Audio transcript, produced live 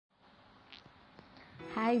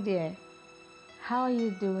Hi there, how are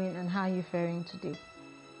you doing and how are you faring today?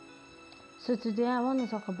 So today I want to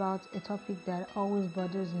talk about a topic that always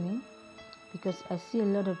bothers me because I see a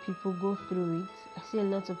lot of people go through it. I see a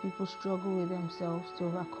lot of people struggle with themselves to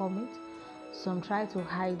overcome it. Some try to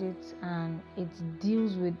hide it and it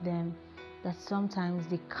deals with them that sometimes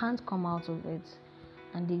they can't come out of it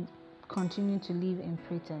and they continue to live in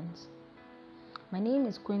pretense. My name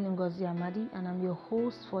is Queen Ngozi Amadi and I'm your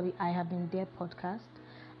host for the I Have Been There podcast.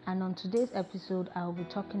 And on today's episode, I will be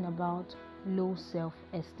talking about low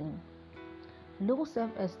self-esteem. Low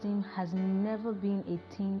self-esteem has never been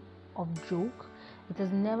a thing of joke. It has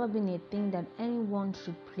never been a thing that anyone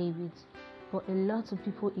should play with. But a lot of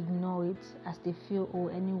people ignore it as they feel,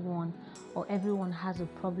 anyone or everyone has a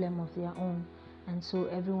problem of their own. And so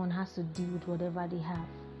everyone has to deal with whatever they have.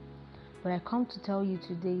 But I come to tell you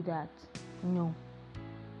today that, no.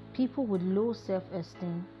 People with low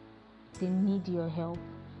self-esteem, they need your help.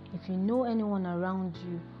 If you know anyone around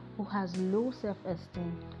you who has low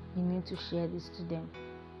self-esteem, you need to share this to them.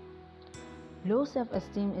 Low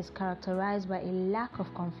self-esteem is characterized by a lack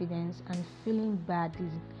of confidence and feeling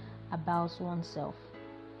badly about oneself.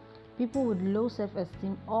 People with low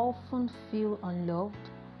self-esteem often feel unloved,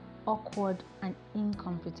 awkward, and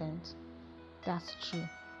incompetent. That's true.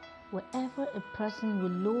 Wherever a person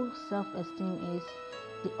with low self-esteem is,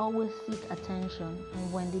 they always seek attention,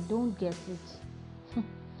 and when they don't get it,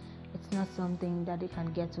 it's not something that they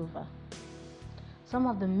can get over. Some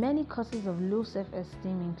of the many causes of low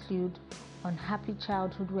self-esteem include unhappy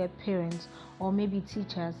childhood where parents or maybe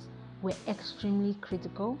teachers were extremely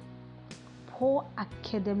critical, poor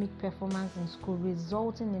academic performance in school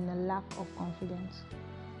resulting in a lack of confidence,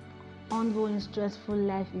 ongoing stressful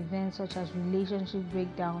life events such as relationship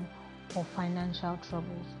breakdown or financial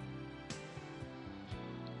troubles.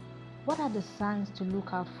 What are the signs to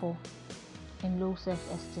look out for in low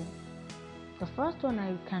self-esteem? The first one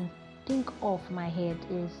I can think off my head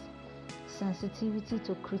is sensitivity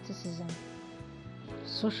to criticism,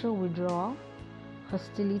 social withdrawal,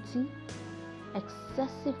 hostility,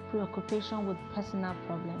 excessive preoccupation with personal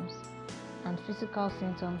problems, and physical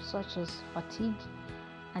symptoms such as fatigue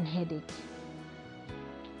and headache.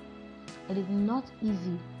 It is not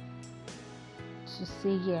easy to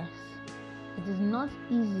say yes. It is not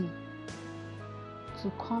easy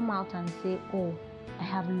to come out and say, I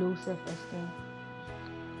have low self-esteem.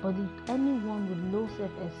 But anyone with low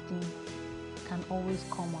self-esteem can always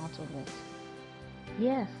come out of it.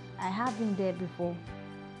 Yes, I have been there before.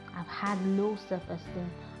 I've had low self-esteem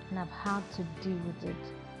and I've had to deal with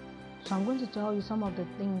it. So I'm going to tell you some of the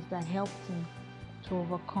things that helped me to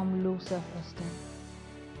overcome low self-esteem.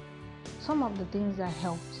 Some of the things that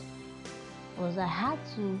helped was I had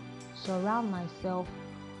to surround myself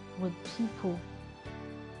with people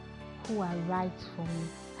who are right for me.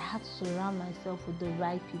 I had to surround myself with the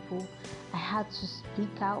right people. I had to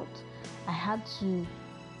speak out. I had to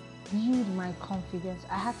build my confidence.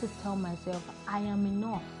 I had to tell myself, I am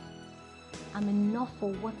enough. I'm enough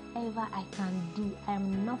for whatever I can do. I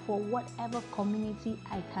am enough for whatever community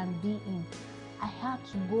I can be in. I had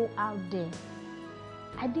to go out there.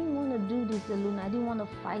 I didn't want to do this alone. I didn't want to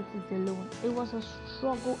fight it alone. It was a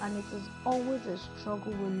struggle, and it is always a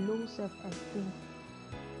struggle with low self-esteem.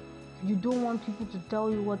 You don't want people to tell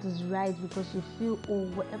you what is right because you feel,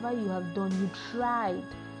 whatever you have done, you tried.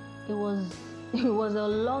 It was a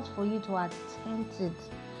lot for you to attempt it.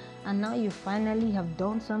 And now you finally have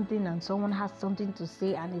done something and someone has something to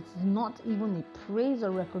say, and it's not even a praise or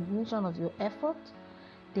recognition of your effort.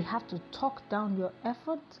 They have to talk down your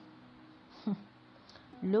effort.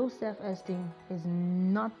 Low self-esteem is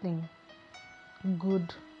nothing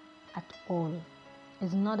good at all.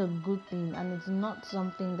 It's not a good thing, and it's not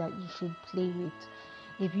something that you should play with.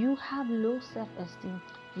 If you have low self-esteem,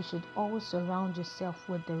 you should always surround yourself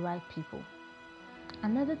with the right people.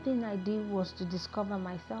 Another thing I did was to discover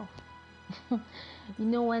myself.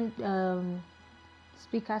 When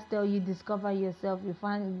speakers tell you discover yourself,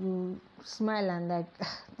 you smile and like,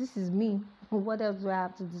 this is me. What else do I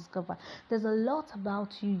have to discover? There's a lot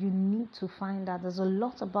about you need to find out. There's a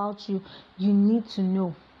lot about you need to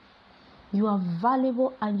know. You are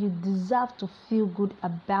valuable and you deserve to feel good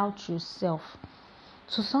about yourself.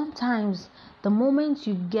 So sometimes the moment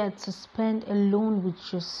you get to spend alone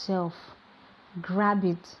with yourself, grab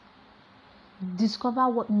it. Discover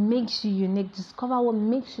what makes you unique. Discover what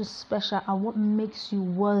makes you special and what makes you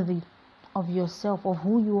worthy of yourself, of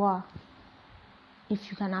who you are. If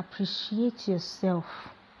you can appreciate yourself.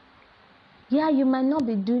 Yeah, you might not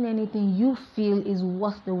be doing anything you feel is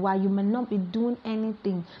worth the while. You might not be doing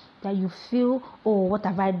anything that you feel, what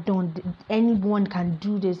have I done? Anyone can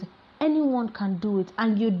do this. Anyone can do it,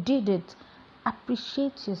 and you did it.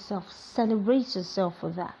 Appreciate yourself, celebrate yourself for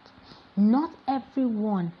that. Not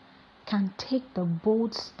everyone can take the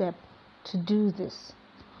bold step to do this.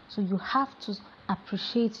 So you have to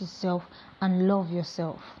appreciate yourself and love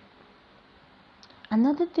yourself.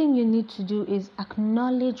 Another thing you need to do is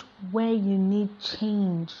acknowledge where you need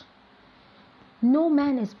change. No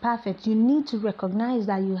man is perfect. You need to recognize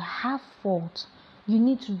that you have fault. You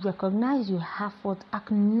need to recognize you have fault.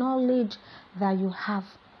 Acknowledge that you have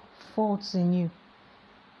faults in you.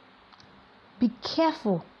 Be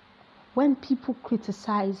careful when people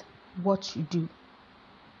criticize what you do.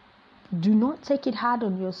 Do not take it hard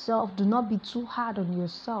on yourself. Do not be too hard on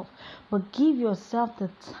yourself. But give yourself the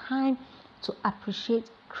time to appreciate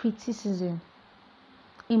criticism.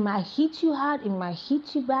 It might hit you hard, it might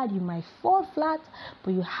hit you bad, you might fall flat,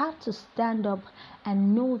 but you have to stand up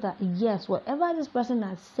and know that yes, whatever this person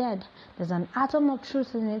has said, there's an atom of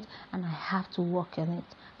truth in it, and I have to work on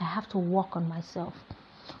it. I have to work on myself.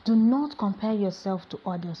 Do not compare yourself to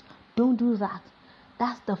others. Don't do that.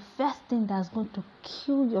 That's the first thing that's going to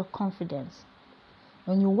kill your confidence.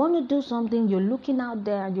 When you want to do something, you're looking out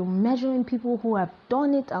there and you're measuring people who have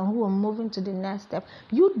done it and who are moving to the next step.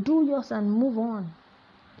 You do yours and move on.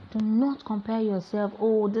 Do not compare yourself.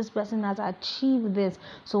 Oh, this person has achieved this,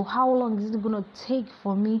 so how long is it going to take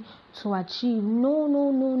for me to achieve?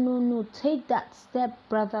 No. Take that step,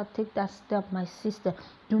 brother. Take that step, my sister.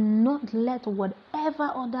 Do not let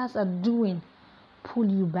whatever others are doing pull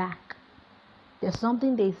you back. There's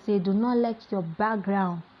something they say, do not let your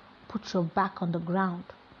background put your back on the ground.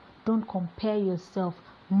 Don't compare yourself.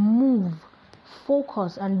 Move,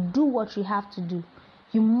 focus, and do what you have to do.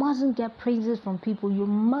 You mustn't get praises from people. You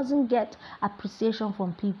mustn't get appreciation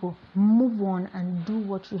from people. Move on and do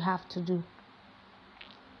what you have to do.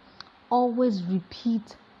 Always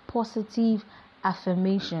repeat positive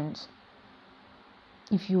affirmations.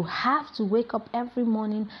 If you have to wake up every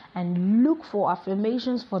morning and look for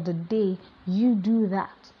affirmations for the day, you do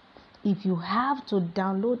that. If you have to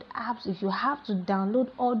download apps, if you have to download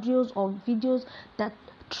audios or videos that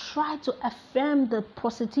try to affirm the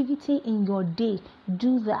positivity in your day,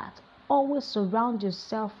 do that. Always surround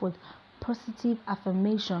yourself with positive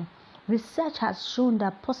affirmation. Research has shown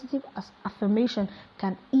that positive affirmation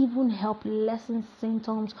can even help lessen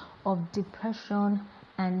symptoms of depression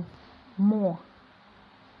and more.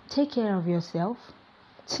 Take care of yourself.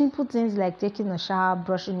 Simple things like taking a shower,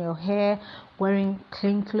 brushing your hair, wearing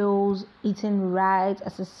clean clothes, eating right,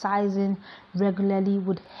 exercising regularly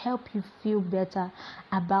would help you feel better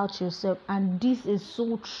about yourself. And this is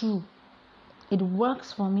so true. It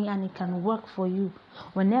works for me and it can work for you.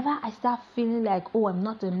 Whenever I start feeling like, oh, I'm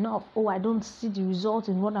not enough, oh, I don't see the result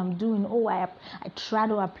in what I'm doing, oh, I try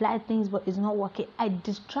to apply things but it's not working, I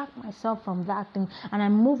distract myself from that thing and I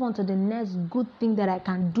move on to the next good thing that I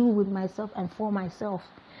can do with myself and for myself.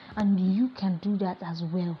 And you can do that as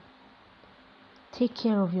well. Take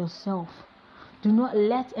care of yourself. Do not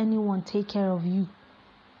let anyone take care of you.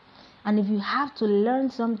 And if you have to learn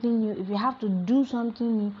something new, if you have to do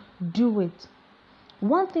something new, do it.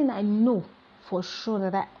 One thing I know for sure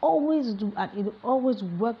that I always do and it always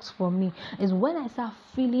works for me is when I start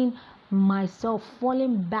feeling myself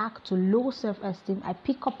falling back to low self-esteem, I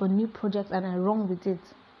pick up a new project and I run with it.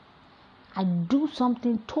 I do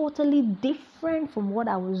something totally different from what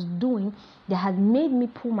I was doing that had made me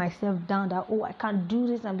pull myself down, that oh, I can't do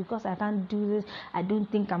this, and because I can't do this, I don't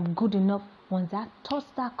think I'm good enough. When that thought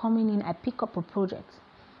start coming in, I pick up a project.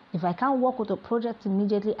 If I can't work with a project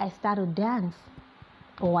immediately, I start to dance,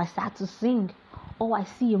 or I start to sing, or I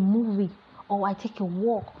see a movie, or I take a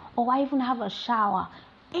walk, or I even have a shower.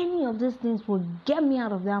 Any of these things will get me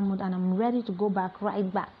out of that mood and I'm ready to go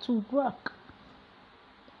right back to work.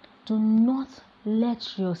 Do not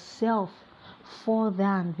let yourself fall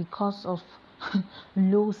down because of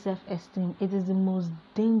low self-esteem. It is the most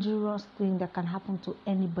dangerous thing that can happen to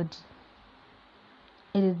anybody.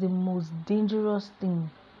 It is the most dangerous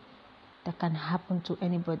thing that can happen to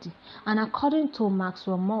anybody. And according to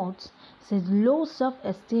Maxwell Maltz, says low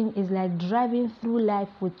self-esteem is like driving through life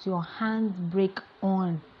with your handbrake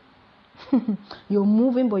on. You're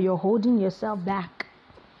moving, but you're holding yourself back.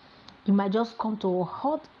 You might just come to a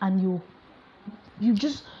halt and you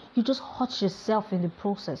just hurt yourself in the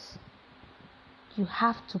process. You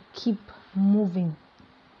have to keep moving.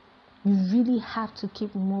 You really have to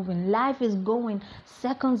keep moving. Life is going.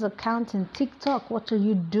 Seconds are counting. TikTok, what are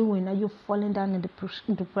you doing? Are you falling down in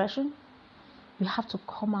depression? You have to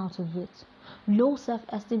come out of it. Low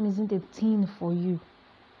self-esteem isn't a thing for you.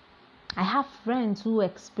 I have friends who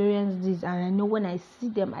experience this, and I know when I see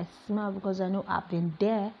them, I smile because I know I've been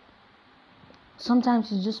there.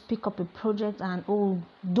 Sometimes you just pick up a project and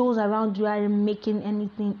those around you aren't making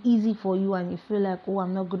anything easy for you, and you feel like,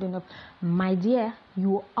 I'm not good enough. My dear,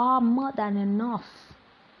 you are more than enough.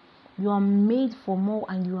 You are made for more,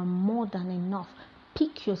 and you are more than enough.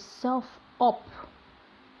 Pick yourself up.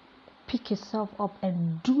 Pick yourself up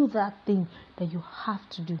and do that thing that you have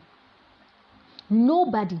to do.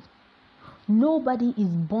 Nobody is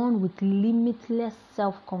born with limitless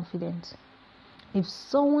self-confidence. If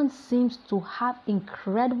someone seems to have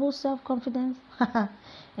incredible self-confidence,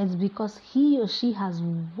 it's because he or she has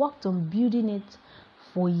worked on building it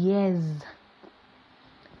for years.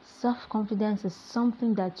 Self-confidence is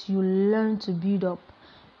something that you learn to build up,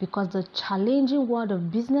 because the challenging world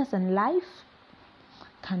of business and life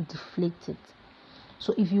can deflate it.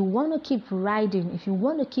 So if you want to keep riding, if you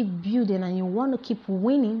want to keep building, and you want to keep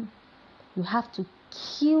winning, you have to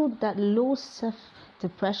kill that low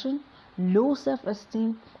self-depression, low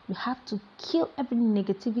self-esteem. You have to kill every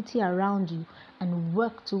negativity around you and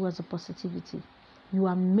work towards the positivity. You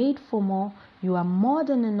are made for more, you are more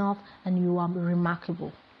than enough, and you are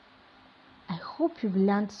remarkable. I hope you've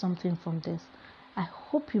learned something from this. I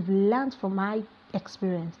hope you've learned from my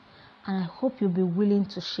experience, and I hope you'll be willing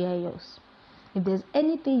to share yours. If there's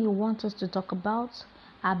anything you want us to talk about,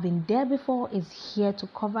 I've been there before is here to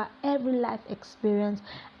cover every life experience,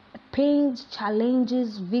 pains,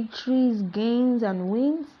 challenges, victories, gains, and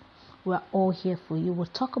wins. We're all here for you. We'll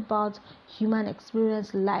talk about human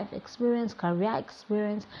experience, life experience, career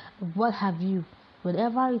experience, what have you.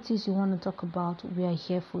 Whatever it is you want to talk about, we are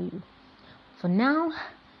here for you. For now,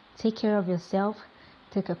 take care of yourself.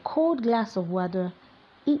 Take a cold glass of water,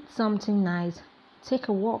 eat something nice, take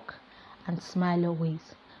a walk, and smile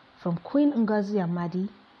always. From Queen Ngozi Amadi,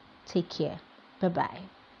 take care.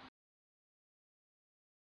 Bye-bye.